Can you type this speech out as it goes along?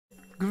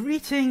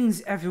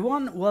Greetings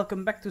everyone,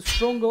 welcome back to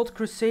Stronghold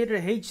Crusader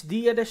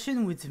HD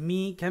edition with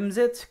me,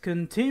 Kemzit,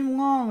 continuing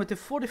on with the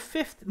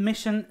 45th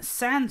mission,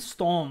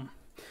 Sandstorm.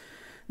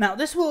 Now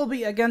this will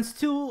be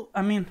against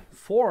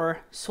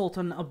four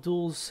Sultan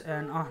Abduls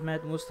and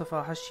Ahmed,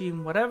 Mustafa,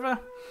 Hashim, whatever.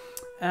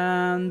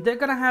 And they're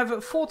gonna have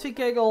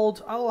 40k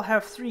gold, I'll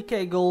have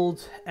 3k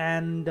gold,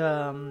 and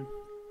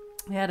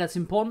yeah, that's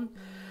important.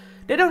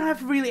 They don't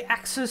have really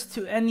access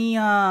to any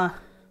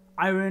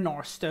iron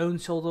or stone,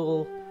 so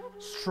they'll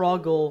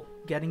struggle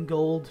getting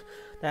gold.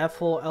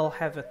 Therefore, I'll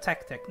have a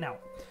tactic. Now,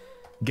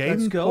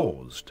 let's go.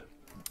 Paused.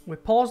 We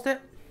paused it.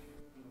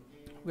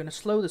 We're gonna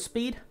slow the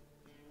speed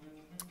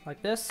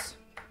like this.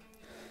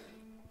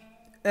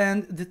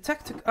 And the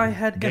tactic I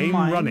had in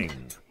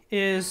mind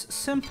is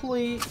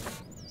simply.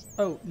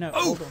 Oh no!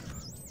 Hold on.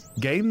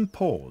 Game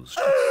paused.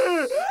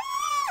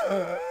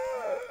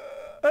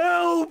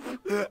 Help!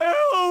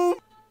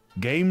 Help!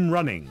 Game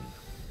running.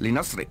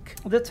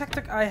 The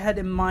tactic I had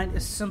in mind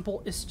is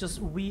simple. It's just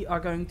we are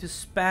going to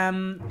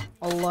spam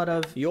a lot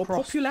of Your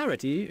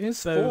popularity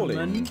is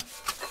falling.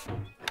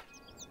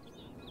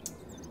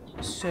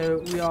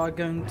 So we are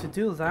going to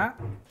do that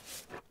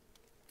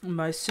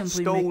by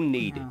simply Stone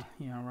needed.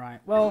 Yeah, right.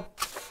 Well,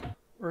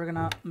 we're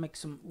gonna make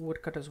some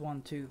woodcutters.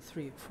 1, 2,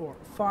 3, 4,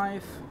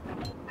 5.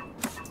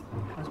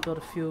 Let's build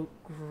a few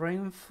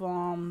grain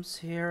farms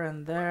here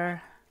and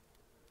there.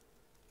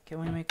 Can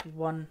we make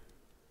one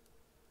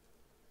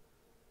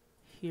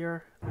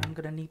here? I'm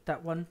gonna need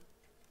that one.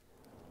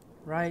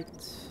 Right.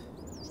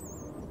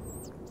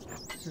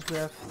 Since we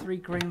have 3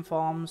 grain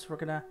farms, we're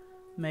gonna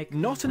make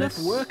Not enough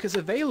workers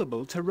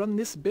available to run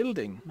this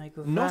building.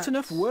 Not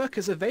enough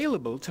workers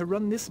available to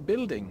run this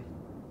building.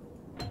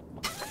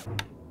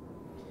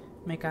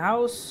 Make a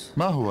house.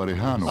 ما هو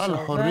رهان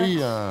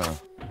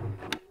الحرية.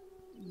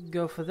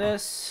 Go for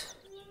this.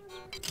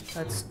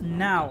 That's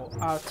now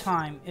our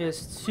time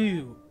is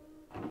to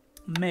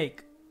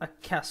make a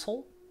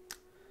castle.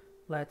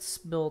 Let's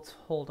build,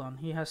 hold on,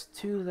 he has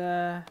 2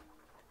 there,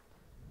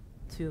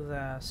 2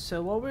 there.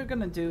 So what we're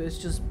gonna do is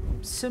just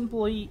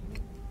simply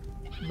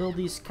build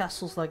these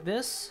castles like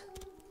this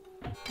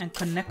and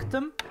connect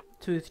them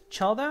to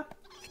each other.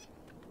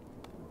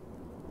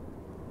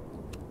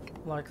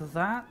 Like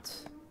that.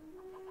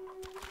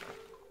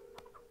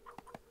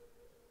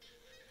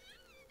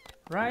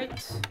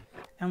 Right?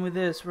 And with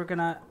this we're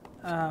gonna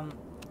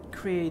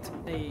create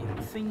a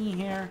thingy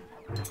here.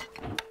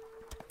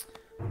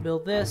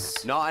 Build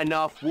this. Not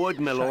enough wood,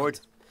 my lord.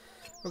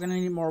 We're gonna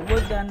need more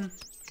wood then.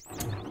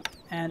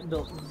 And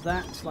build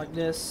that like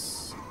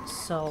this.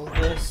 Sell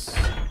this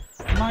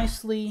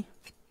nicely.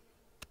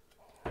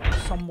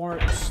 Some more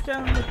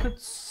stone we could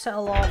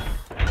sell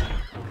off.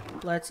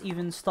 Let's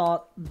even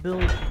start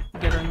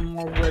getting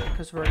more wood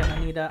because we're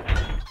gonna need that.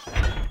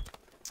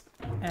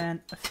 And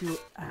a few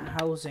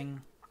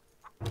housing.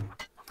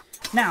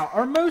 Now,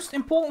 our most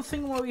important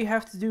thing what we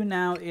have to do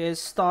now is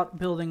start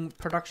building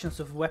productions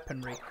of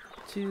weaponry.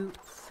 2,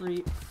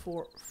 3,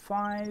 4,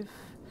 5.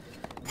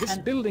 This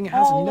and building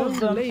has all no of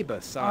them labor,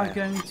 sire. are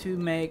going to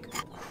make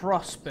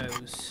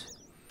crossbows.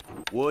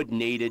 Wood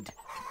needed.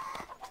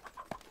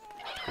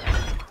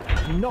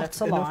 Not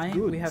That's a enough lie.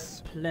 goods. We have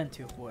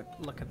plenty of wood.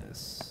 Look at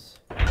this.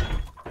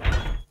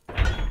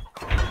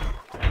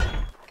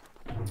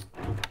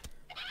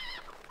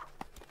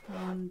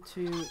 One,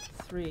 2,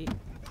 3,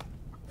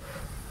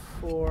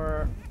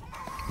 4,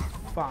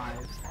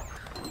 5.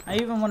 I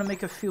even want to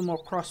make a few more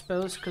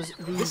crossbows because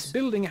This these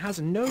building has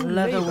no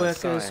leather labor,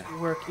 workers sire.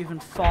 work even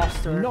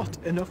faster Not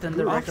enough than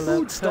goods. the Our regular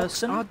food stocks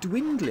person. are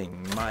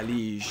dwindling, my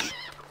liege.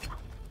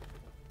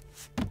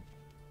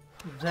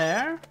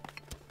 There.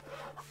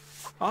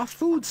 Our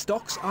food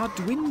stocks are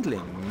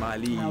dwindling, my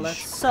liege. Now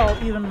let's sell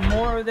even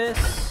more of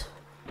this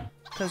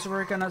because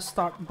we're gonna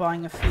start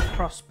buying a few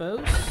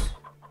crossbows.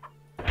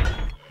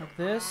 Like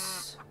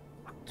this.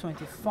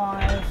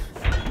 25.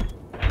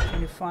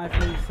 25,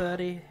 maybe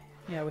 30.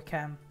 Yeah, we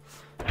can.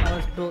 Now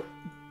let's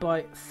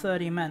buy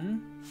 30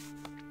 men.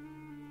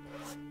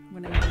 I'm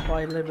gonna even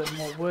buy a little bit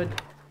more wood.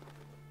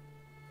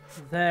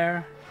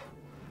 There.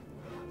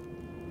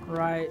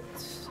 Right.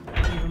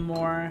 Even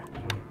more.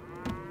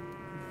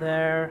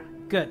 There.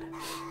 Good.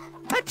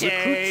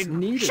 Recruits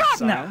needed,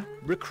 sire. Now.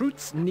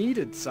 Recruits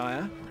needed,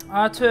 sire.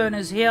 Our turn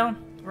is here.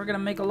 We're gonna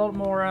make a lot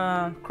more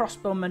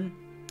crossbowmen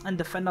and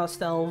defend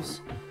ourselves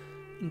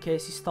in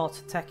case he starts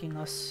attacking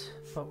us.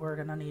 But we're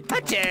gonna need more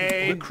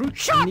people.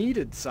 Recruits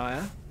needed,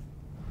 sire.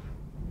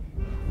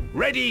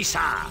 Ready, sir.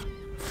 5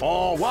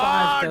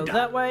 Forward. go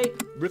that way.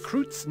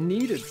 Recruits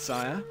needed,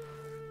 sire.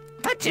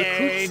 Recruits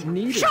Attain.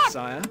 needed, Shot.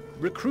 sire.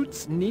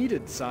 Recruits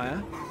needed,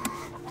 sire.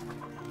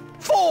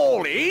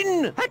 Fall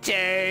in.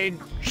 Attain.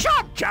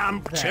 Shot.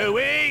 Jump to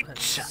it.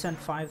 Let's send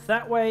 5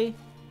 that way.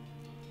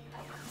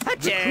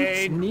 Recruits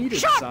Attain. needed,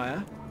 Shot.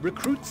 sire.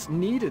 Recruits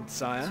needed,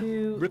 sire.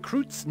 2,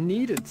 Recruits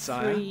needed,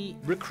 sire. 3,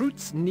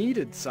 Recruits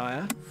needed,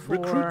 sire. 4.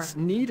 Recruits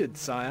needed,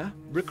 sire.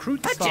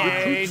 Recruits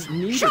Attain.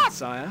 needed, Shot.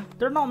 sire.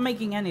 They're not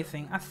making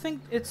anything. I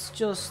think it's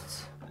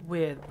just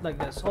weird like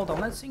this. Hold on,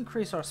 let's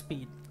increase our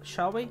speed,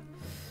 shall we?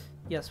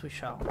 Yes, we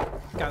shall.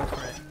 Go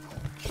for it.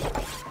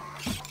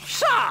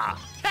 Sir,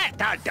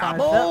 that's a 5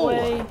 double.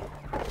 that way.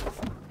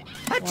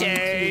 1, 2,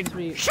 10.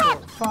 3, 4,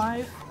 Shot.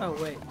 5.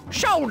 Oh wait.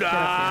 Shoulder.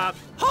 Get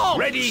Halt.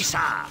 Ready,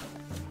 sir.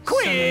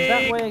 Quick. Send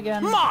them that way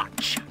again.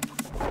 March.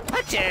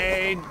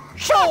 10.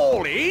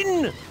 Fall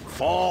in.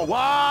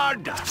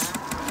 Forward.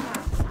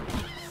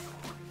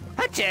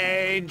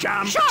 10.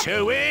 Jump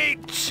to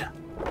it.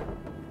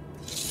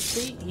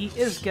 See, he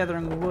is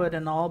gathering wood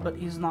and all, but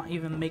he's not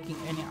even making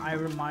any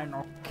iron mine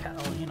or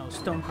you know,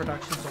 stone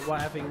productions or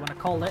whatever you want to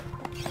call it.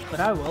 But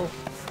I will.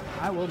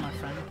 I will, my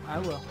friend. I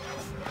will.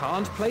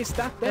 Can't place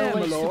that there, Go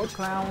my away, lord. stupid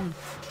clown.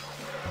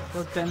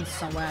 Go den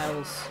somewhere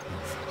else.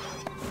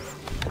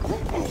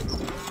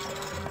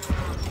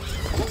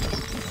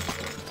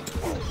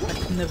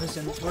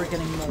 Magnificent. We're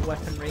getting more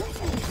weaponry.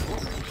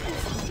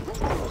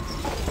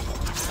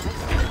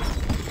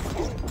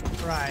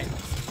 Right.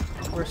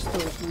 We're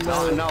still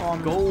low Not enough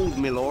on gold,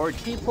 my lord.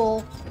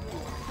 people.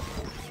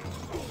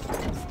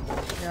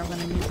 Yeah, I'm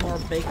gonna need more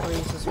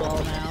bakeries as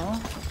well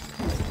now.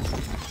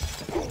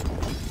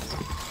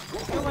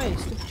 Go away,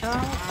 stupid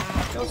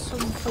child. Go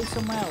play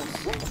somewhere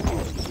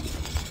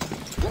else.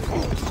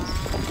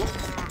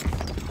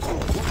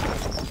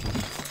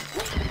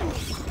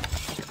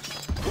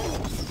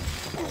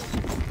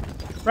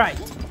 Right.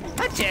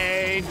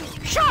 10.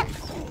 Shot.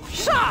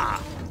 Sir,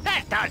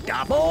 that's a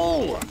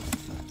double.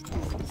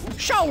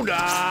 Shoulder.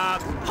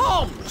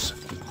 Homs.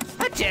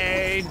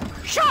 10.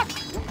 Shot.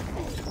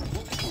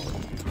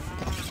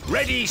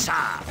 Ready, sir.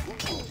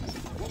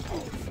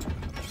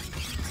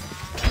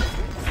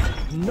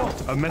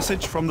 Not A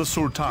message from the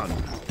Sultan.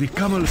 The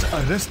camels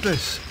are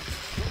restless.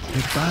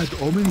 A bad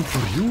omen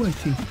for you, I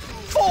think.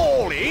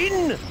 Fall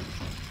in.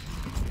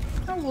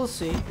 Oh, we'll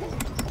see.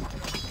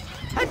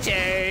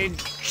 10.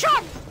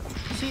 Shot.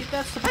 See,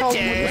 that's the problem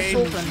with the 10.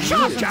 Sultan. He Shot.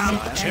 doesn't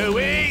Jump make to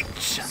any it.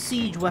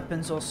 siege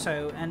weapons or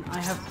so, and I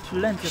have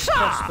plenty of Sir.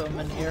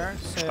 crossbowmen here,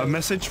 so... A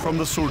message from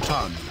the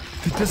Sultan.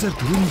 The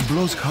desert wind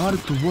blows hard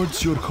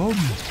towards your home.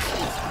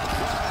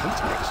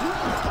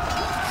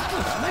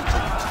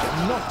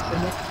 not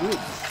enough goods.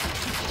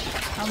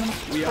 How many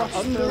We are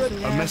crossbows under do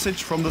we A have?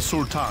 message from the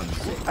Sultan.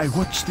 I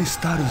watch the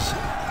stars,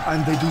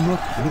 and they do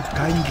not look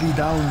kindly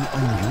down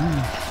on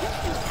you.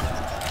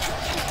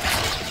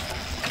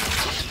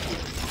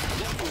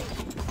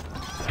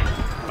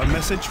 A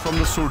message from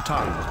the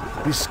Sultan.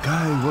 The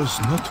sky was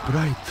not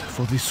bright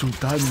for the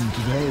Sultan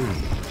today.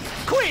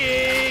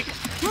 Quick.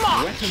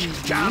 March.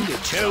 Weapons Jump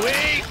needed. to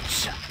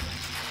it.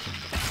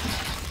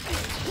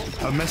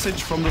 A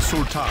message from the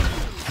Sultan.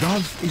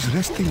 Dove is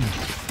resting.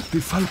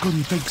 The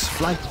falcon takes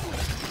flight.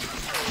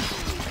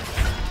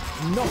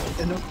 Not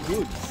enough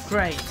goods.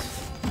 Great.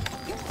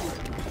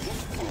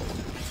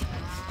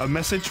 A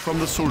message from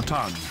the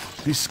Sultan.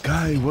 The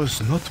sky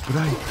was not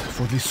bright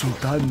for the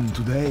Sultan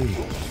today.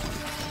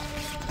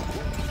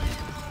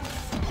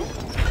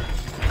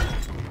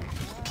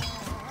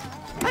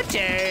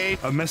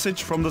 A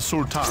message from the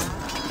Sultan.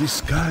 The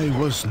sky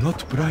was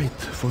not bright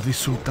for the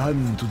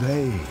Sultan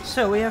today.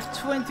 So we have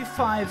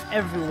 25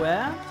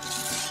 everywhere.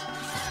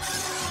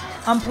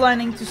 I'm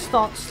planning to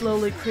start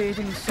slowly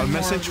creating A some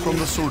message more from of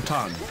the these.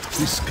 Sultan.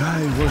 The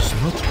sky was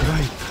not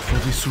bright for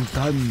the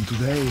Sultan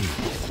today.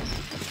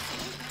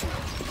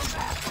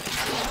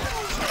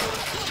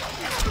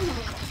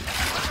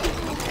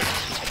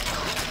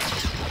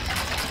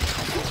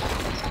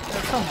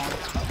 Come on.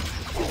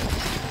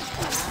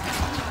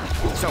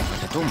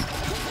 سوف تتم.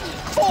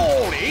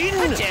 Fall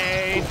in.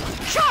 10.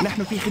 Shot.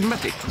 نحن في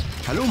خدمتك.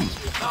 هلم.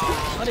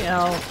 Bloody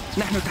hell.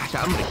 نحن تحت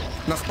أمرك.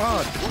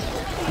 نصطاد.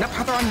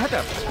 نبحث عن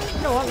هدف.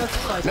 You know what? Let's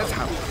fight.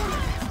 نزحف.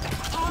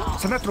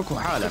 سنترك Good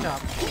حالا.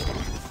 job.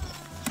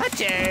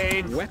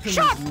 10. Weapons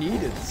Shot.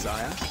 needed,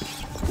 sire.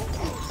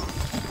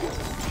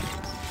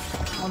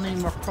 I'll need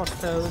more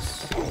crossbows.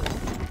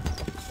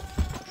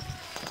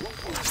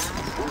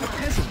 A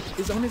peasant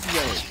is on his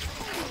way.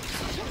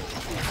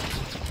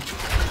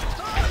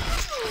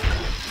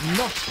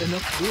 Not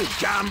enough goods.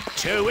 Jump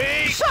to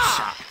it. Sir.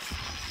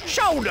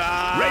 Shoulder.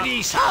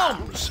 Ready,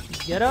 Psalms.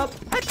 Get up.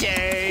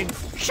 10.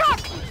 Shot.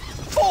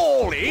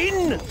 Fall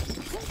in.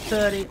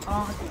 30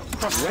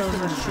 crossbows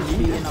that should be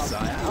needed, enough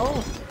sire.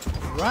 now.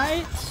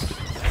 Right.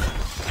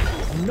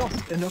 Not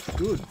enough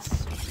goods.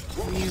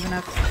 We even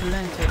have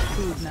plenty of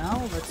food now.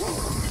 Let's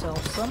sell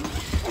some.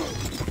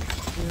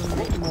 We'll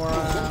make more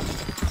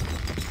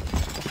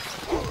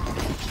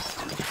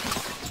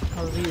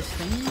of these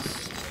things.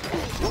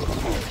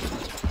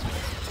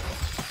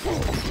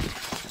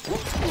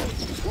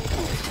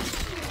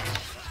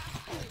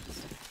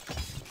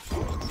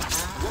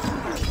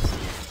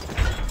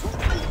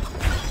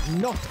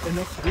 Not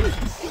enough goods.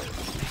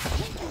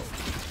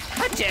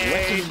 10.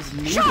 Weapons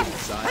needed, Shot.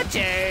 sire.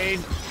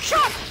 10.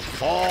 Shot.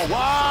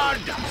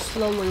 Forward.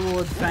 Slowly we'll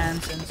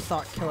advance and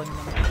start killing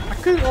them. I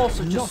could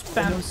also just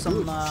Not spam enough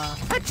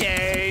some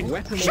 10.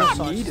 Weapons shot.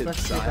 needed,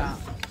 Let's do sire. that.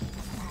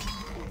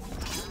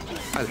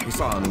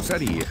 الحصان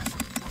سريع.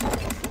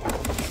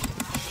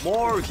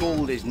 More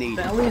gold is needed.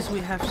 But at least we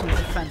have some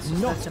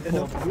defenses. That's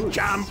important.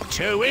 Jump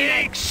to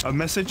it! A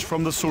message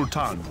from the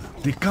Sultan.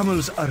 The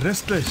camels are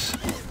restless.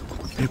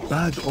 A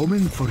bad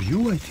omen for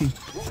you, I think.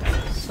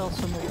 Sell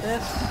some of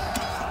this.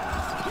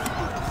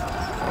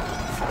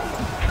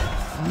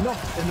 Not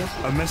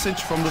enough. A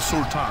message from the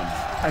Sultan.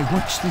 I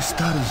watch the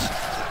stars,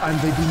 and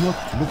they do not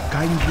look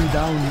kindly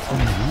down on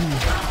you.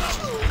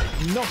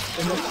 Not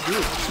enough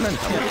goods.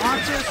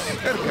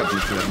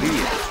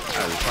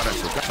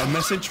 A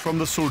message from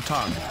the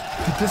Sultan.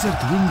 The desert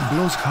wind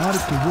blows hard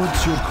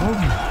towards your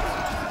home.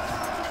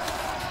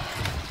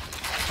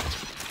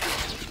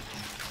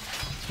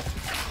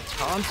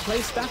 Can't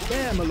place that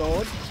there, my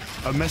lord.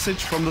 A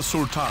message from the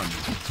Sultan.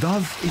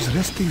 Dove is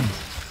resting.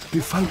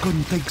 The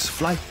falcon takes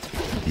flight.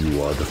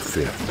 You are the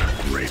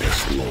fifth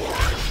greatest lord.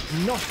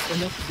 Not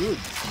enough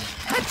goods.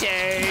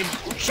 Attain!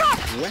 Shot!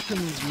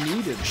 Weapons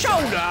needed.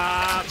 Shoulder!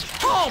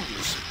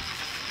 Arms!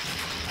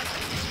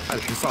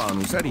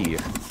 الحصان سريع.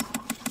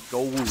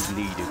 Gold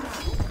needed.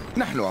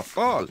 نحن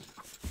أبطال.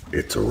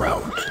 It's a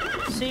rout.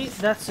 See,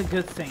 that's a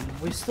good thing.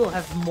 We still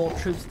have more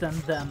troops than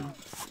them.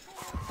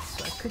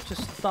 So I could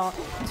just start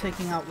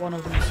taking out one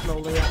of them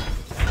slowly.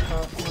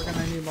 But we're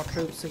gonna need more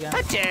troops again.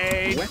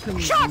 Attain!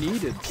 Weapons Shot!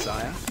 needed,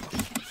 sire.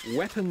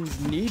 Weapons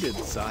needed,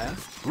 sire.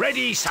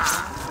 Ready, sir.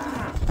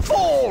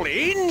 Fall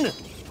in!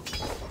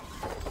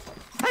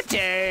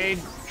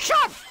 Attain!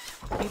 Shot!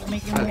 Keep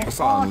making more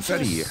الحصان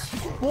سريع.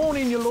 archers.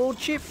 Morning, your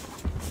lordship.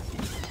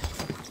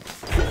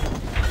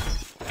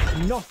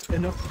 Not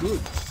enough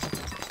goods.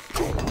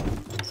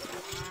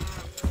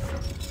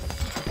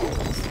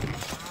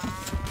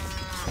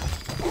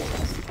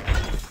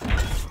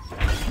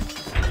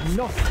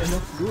 Not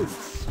enough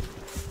goods.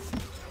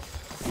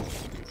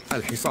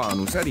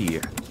 الحصان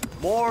سريع.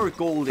 More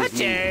gold is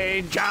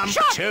needed. Jump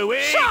to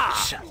it!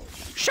 Sir.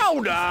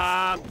 Shoulder!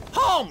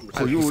 Arms!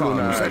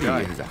 خيولنا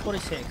جاهزة.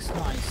 46,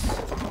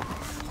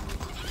 nice.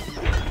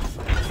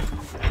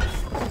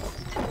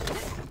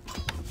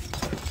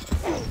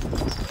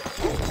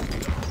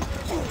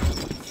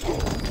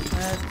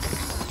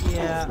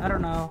 Yeah, I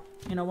don't know.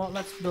 You know what?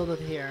 Let's build it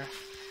here.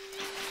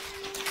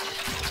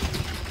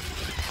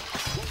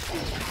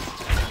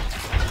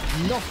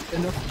 Not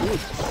enough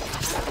goods.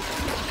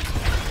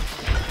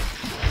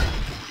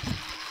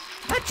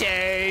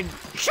 Attain!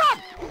 Shot!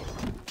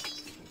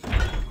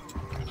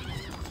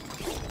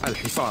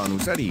 الحصان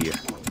سريع.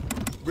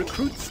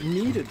 Recruits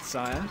needed,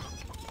 sire.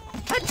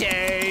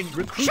 Attain!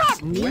 Recruits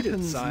Shot!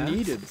 needed, sire.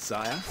 Needed,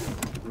 sire.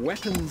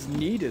 Weapons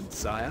needed,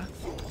 sire.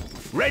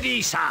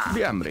 Ready, sir.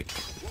 بأمرك.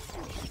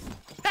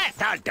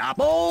 That's a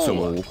double!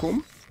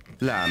 سموكم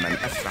لا من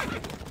أسرع.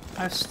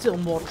 I have still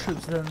more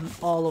troops than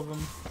all of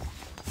them.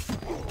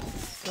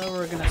 So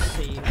we're gonna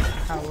see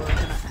how we're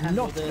gonna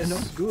handle Not this.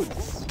 enough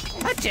goods.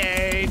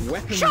 Attain!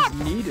 Weapons Shot!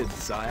 needed,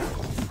 sire.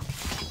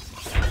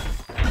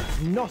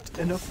 Not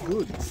enough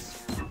goods.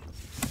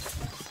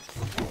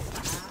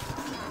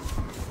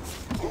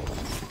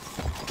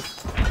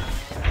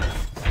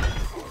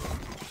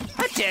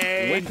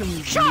 Attain!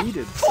 Weapons Shot!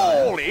 needed,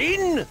 Fall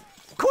in!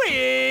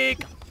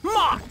 Quick!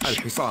 March!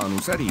 الحصان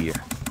سريع.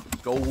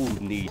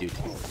 Gold needed.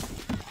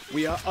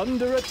 We are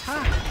under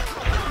attack.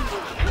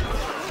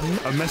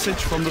 A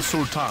message from the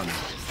Sultan.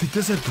 The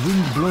desert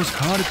wind blows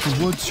hard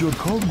towards your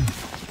home.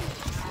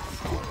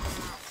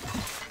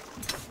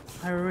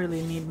 I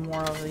really need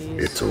more of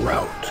these. It's a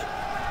rout.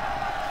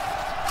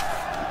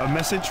 A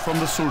message from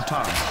the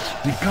Sultan.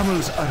 The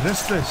camels are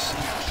restless.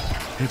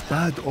 A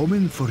bad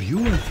omen for you,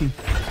 I think.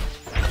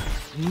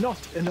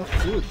 Not enough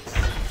goods.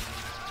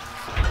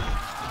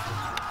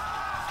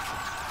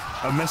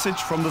 A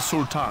message from the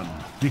Sultan.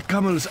 The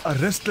camels are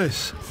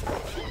restless.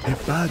 A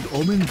bad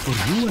omen for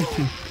you, I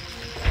think.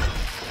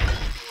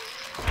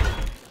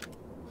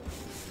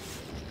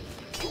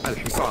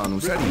 الحصان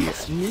سريع.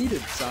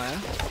 Needed, sire.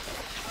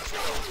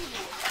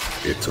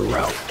 It's a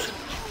rout.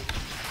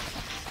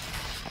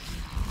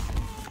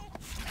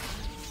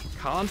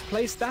 Can't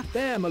place that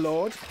there, my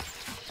lord.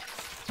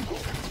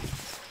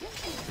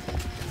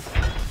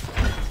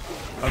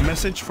 A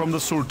message from the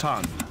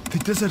Sultan. The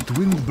desert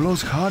wind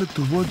blows hard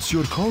towards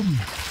your home.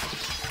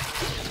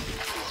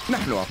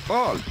 نحن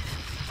أبطال.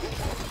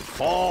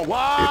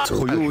 Forward! It's a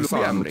خيول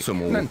بأمرك.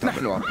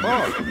 نحن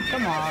أبطال.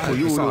 Come on.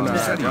 خيولنا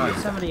There,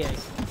 سريع. 78.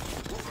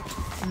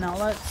 Now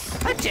let's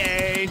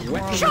Attain!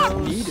 Weapons Shot!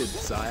 needed,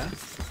 sire.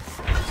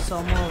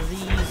 sell more of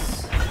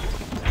these.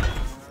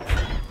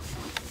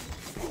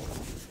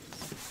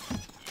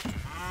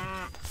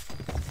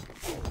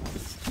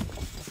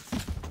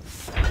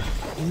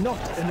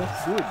 Not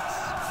enough goods.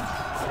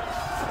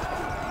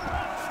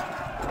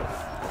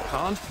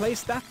 Can't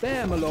place that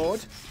there, my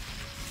lord.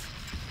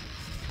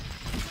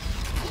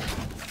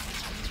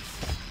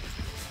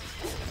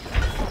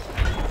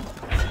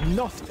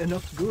 Not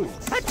enough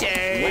goods.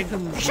 Attain!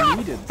 Weapons Shot!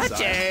 needed, sire.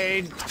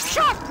 Attain!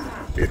 Shot!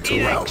 It's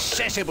a rout.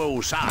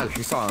 Inaccessible, sir.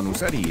 الحصان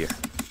سريع.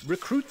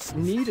 Recruits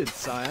needed,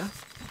 sire.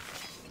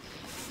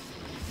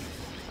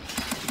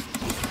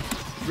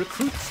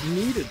 Recruits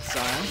needed,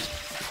 sire.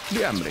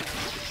 بأمرك.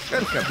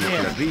 اركب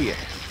مثل الريح.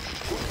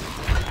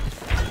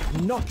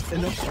 Not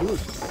enough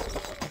goods.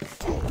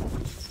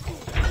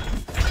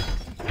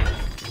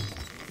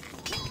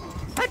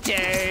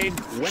 Attain!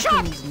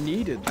 Weapons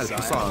needed, sire.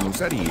 الحصان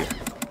سريع.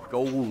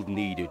 Gold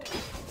needed.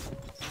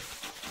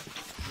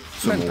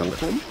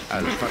 سموكم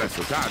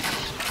الفرس تعد.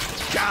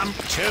 Jump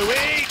to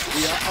it!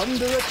 We are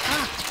under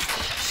attack.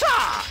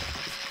 Sir!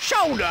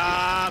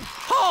 Shoulder!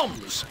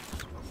 Homs!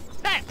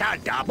 That's a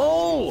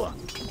double!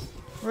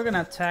 We're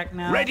gonna attack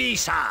now. Ready,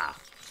 sir!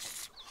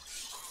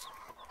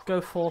 Go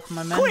forth,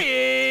 my men.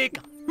 Quick!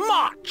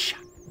 March!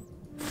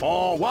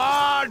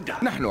 Forward!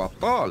 نحن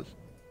أبطال.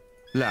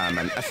 لا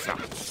من أسرع.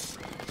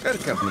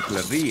 اركب مثل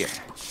الريح.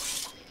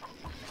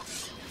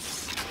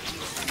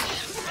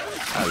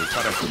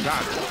 الفرس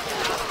تعد.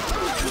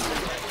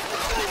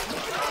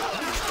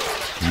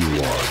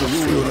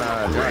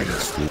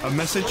 A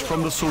message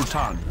from the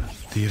Sultan.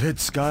 The red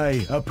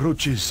sky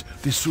approaches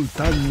the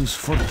Sultan's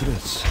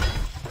fortress.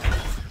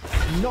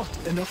 Not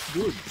enough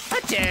goods.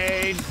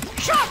 Attain!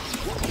 Shot!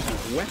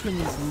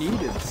 Weapons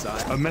needed,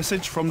 sire. A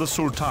message from the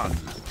Sultan.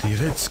 The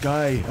red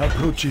sky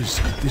approaches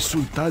the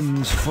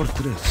Sultan's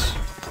fortress.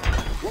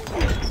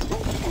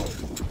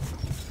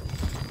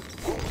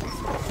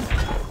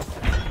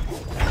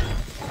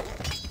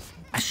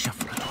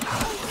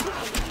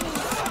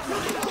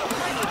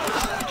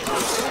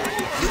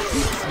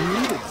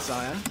 Needed,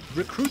 sire.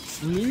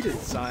 Recruits needed,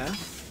 sire.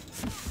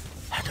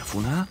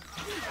 هدفنا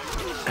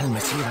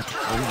المسيرة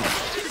طويلة.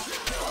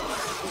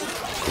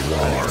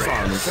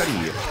 الحصان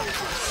سريع.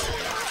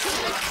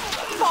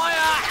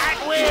 Fire at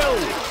will!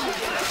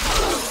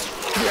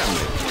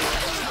 بأمرك.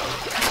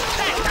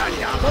 That's a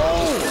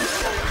double!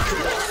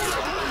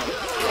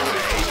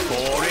 Wait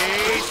for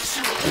it!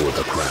 For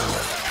the crown.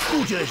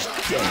 Good as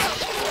dead.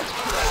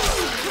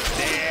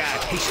 Their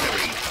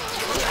history.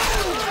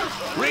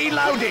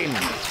 Reloading!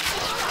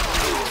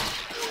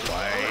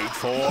 Wait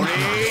for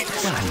it!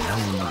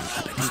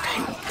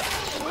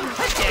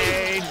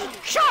 Attain!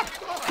 Shot!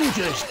 Good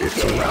as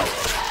It's a dead. rout.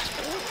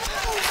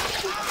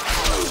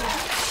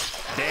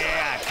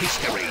 Their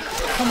history.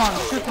 Come on,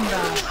 shoot them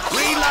down.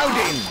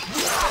 Reloading!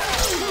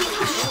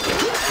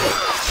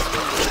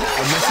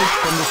 A message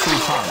from the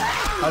Sultan.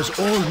 As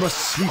all must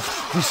sleep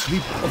the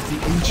sleep of the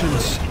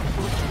ancients,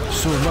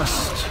 so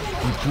must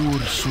the poor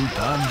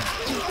Sultan.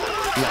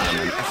 لا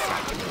من أسرع.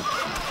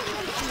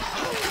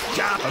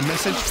 A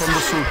message from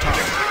the Sultan.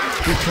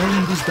 The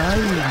friend is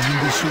dying in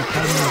the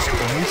Sultan's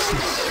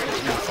oasis.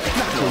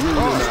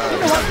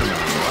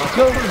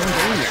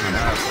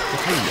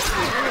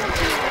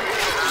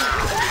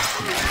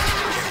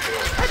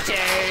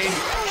 Attain!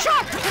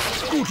 Shot!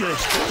 Good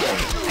as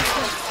dead.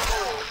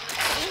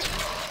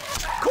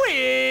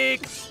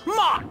 Quick!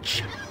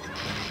 March!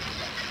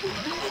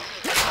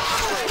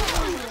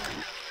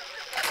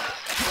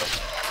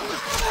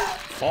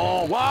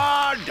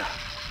 Forward!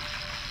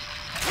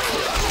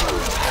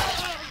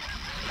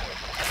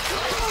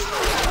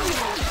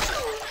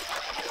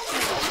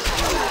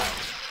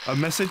 A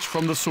message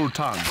from the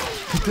Sultan.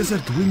 The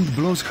desert wind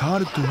blows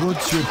hard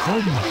towards your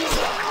home.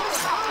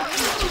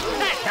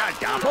 That's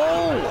a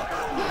double!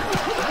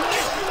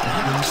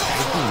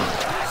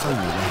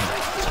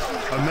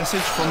 A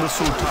message from the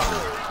Sultan.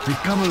 The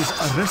camels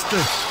arrest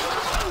us.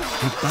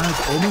 A bad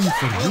omen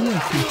for you, I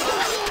think.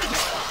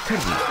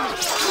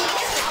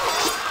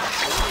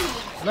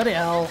 Bloody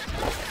hell.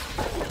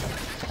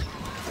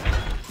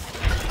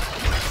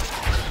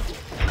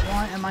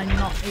 Why am I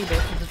not able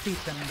to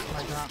defeat them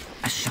like that?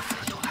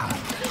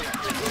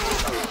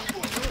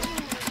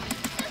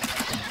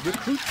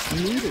 Recruits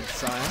needed,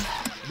 sire.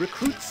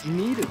 Recruits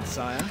needed,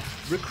 sire.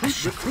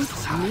 Recruits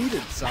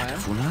needed, sire.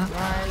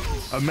 Right.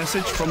 A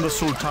message from the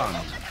Sultan.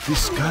 The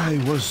sky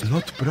was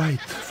not bright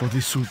for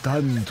the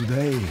Sultan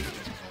today.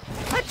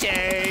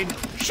 Attain!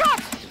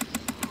 Shot!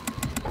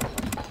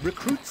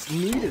 Recruits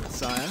needed,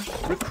 sire.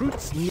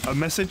 Recruits needed. A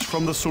message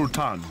from the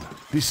Sultan.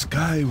 The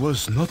sky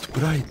was not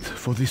bright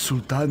for the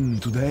Sultan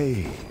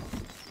today.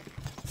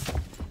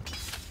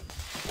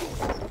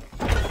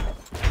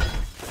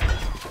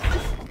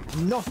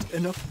 Not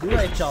enough goods.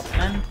 Great job,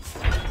 man.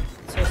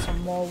 So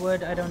some more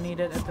wood. I don't need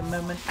it at the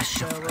moment.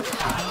 So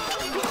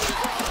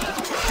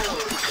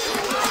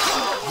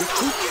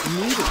Recruits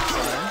needed,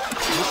 sire.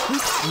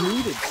 Recruits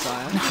needed,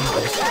 sire.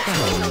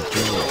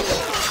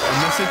 A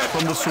message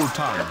from the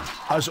Sultan.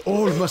 As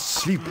all must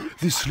sleep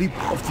the sleep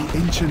of the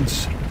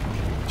ancients,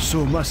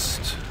 so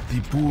must the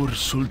poor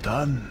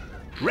Sultan.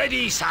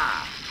 Ready, sir!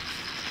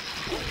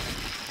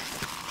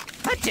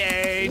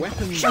 Attain!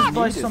 Weapons let's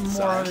buy needed, some more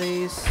sire. of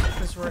these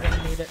because we're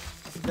gonna need it.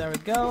 There we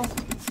go.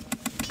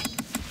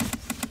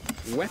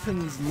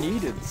 Weapons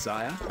needed,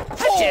 sire.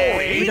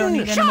 Attain! We don't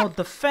need any Shot! more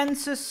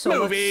defenses, so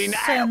Moving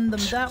let's send out.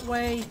 them that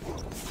way.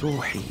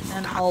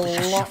 And a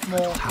lot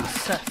more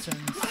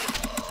assassins.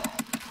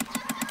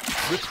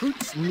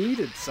 Recruits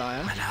needed,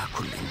 sire.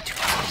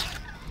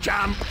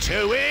 Jump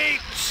to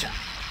it!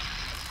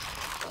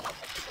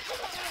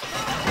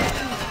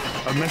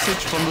 A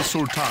message from the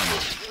Sultan.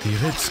 The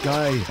red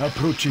sky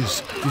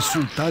approaches the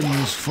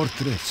Sultan's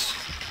fortress.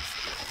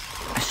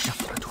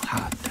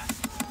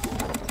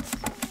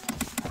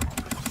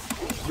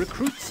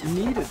 Recruits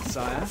needed,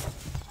 sire.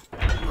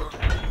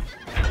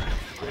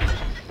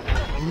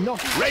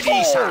 Not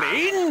Ready, sir.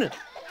 In.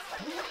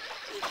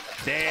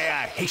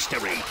 Their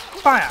history.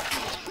 Fire!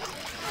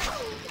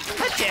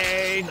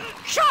 Attain.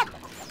 Shot.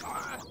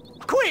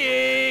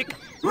 Quick.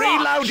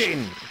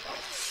 Reloading.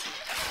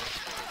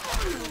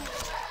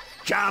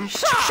 Jump.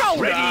 Shoulder.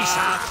 Ready,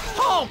 sir.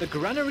 Halt. The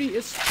granary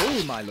is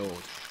full, my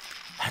lord.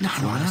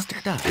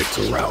 It's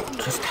a rout.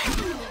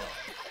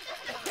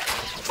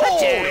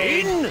 Fall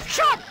in.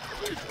 Shot.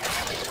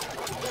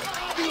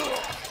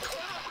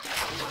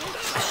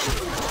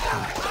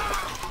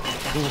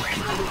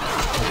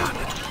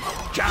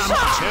 Jump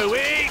to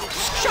it.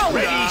 Shoulder.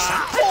 Ready,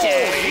 sir.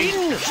 Fall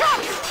in.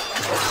 Shot.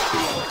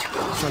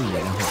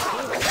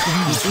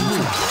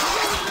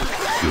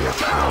 Your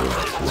power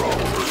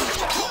grows.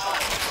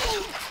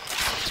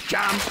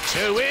 Jump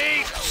to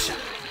it.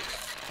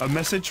 A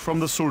message from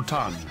the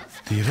Sultan.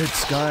 The red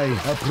sky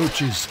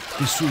approaches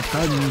the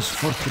Sultan's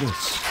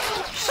fortress.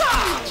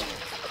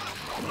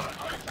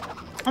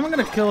 I'm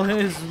gonna kill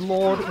his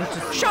lord, which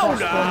is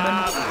Shoulder.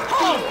 Crossbowman.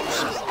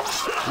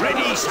 Halt.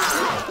 Ready, sir.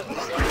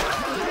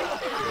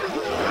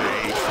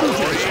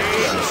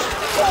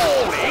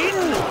 Fall in.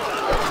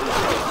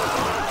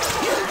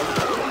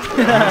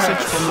 A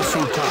message from the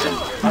Sultan.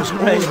 As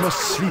all must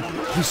sleep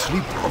the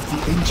sleep of the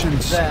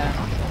ancients, There.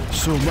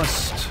 so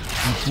must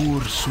the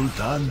poor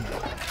Sultan.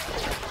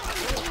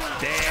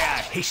 Their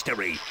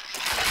history.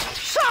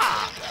 Sir.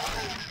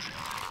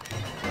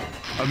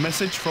 A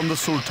message from the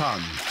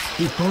Sultan.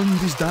 The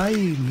pond is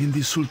dying in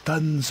the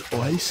Sultan's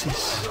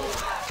oasis.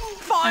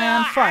 Fire,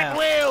 And fire. at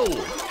will.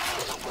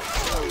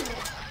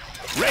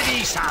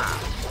 Ready, sir.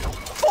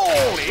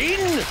 Fall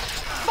in.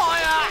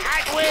 Fire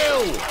at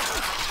will.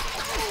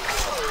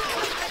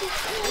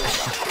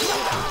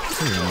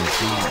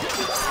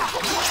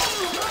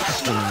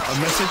 A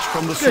message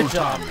from the Good Sultan.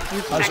 job.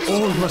 You've As all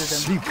executed must him.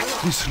 sleep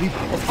the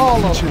sleep of the All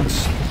of them.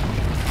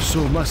 ancients, so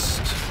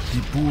must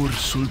the poor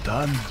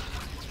Sultan.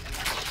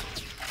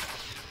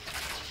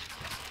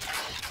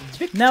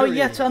 Now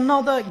yet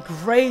another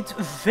great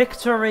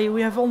victory.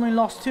 We have only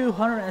lost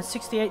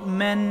 268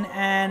 men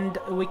and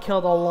we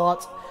killed a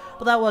lot.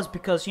 But that was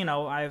because, you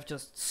know, I've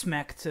just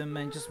smacked him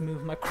and just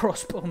moved my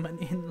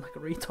crossbowman in like a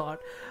retard.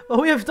 But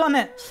we have done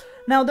it.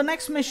 Now the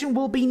next mission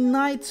will be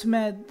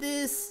Nightmare.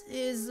 This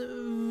is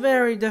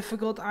very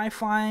difficult, I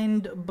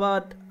find,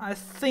 but I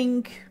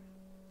think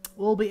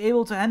we'll be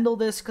able to handle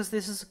this because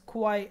this is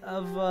quite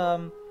of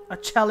a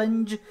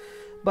challenge.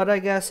 But I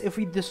guess if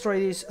we destroy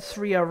these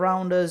 3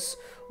 around us,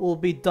 we'll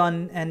be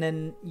done, and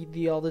then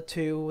the other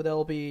 2,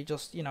 they'll be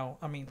just, you know,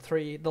 I mean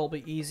 3, they'll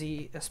be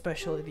easy,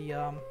 especially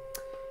the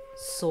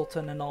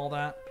Sultan and all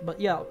that. But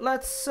yeah,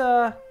 let's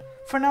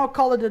for now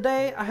call it a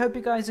day. I hope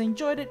you guys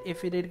enjoyed it.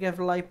 If you did, give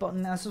a like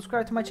button and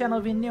subscribe to my channel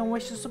if you're new and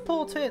wish to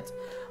support it.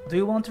 Do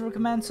you want to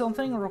recommend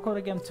something or record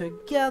a game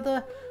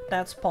together?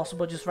 That's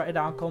possible. Just write it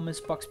down in the comments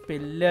box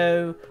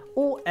below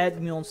or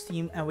add me on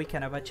Steam and we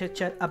can have a chit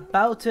chat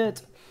about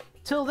it.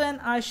 Till then,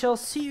 I shall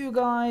see you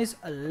guys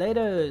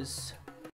later.